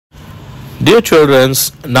Dear children,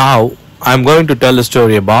 now I am going to tell a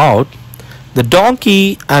story about the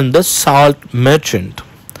donkey and the salt merchant.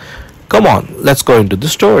 Come on, let's go into the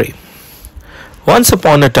story. Once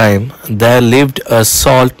upon a time, there lived a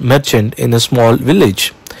salt merchant in a small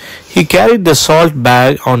village. He carried the salt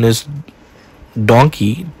bag on his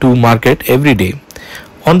donkey to market every day.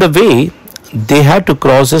 On the way, they had to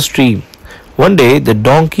cross a stream. One day, the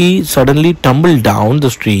donkey suddenly tumbled down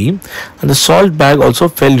the stream and the salt bag also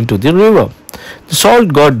fell into the river. The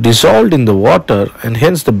salt got dissolved in the water and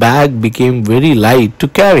hence the bag became very light to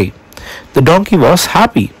carry. The donkey was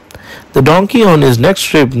happy. The donkey on his next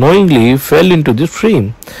trip knowingly fell into the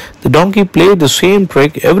stream. The donkey played the same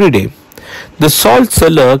trick every day. The salt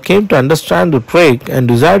seller came to understand the trick and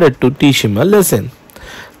decided to teach him a lesson.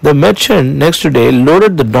 The merchant next day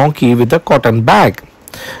loaded the donkey with a cotton bag.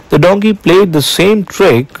 The donkey played the same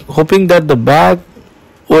trick, hoping that the bag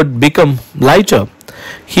would become lighter.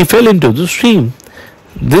 He fell into the stream.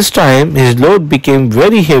 This time his load became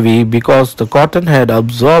very heavy because the cotton had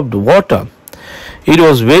absorbed water. It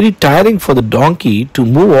was very tiring for the donkey to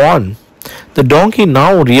move on. The donkey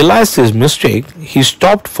now realized his mistake. He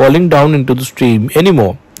stopped falling down into the stream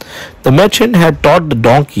anymore. The merchant had taught the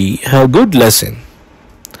donkey a good lesson.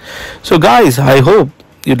 So guys, I hope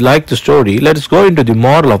you'd like the story. Let us go into the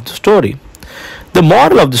moral of the story. The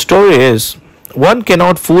moral of the story is one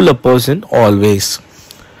cannot fool a person always.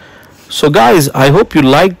 So guys, I hope you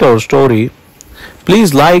liked our story.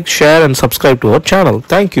 Please like, share and subscribe to our channel.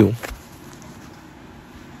 Thank you.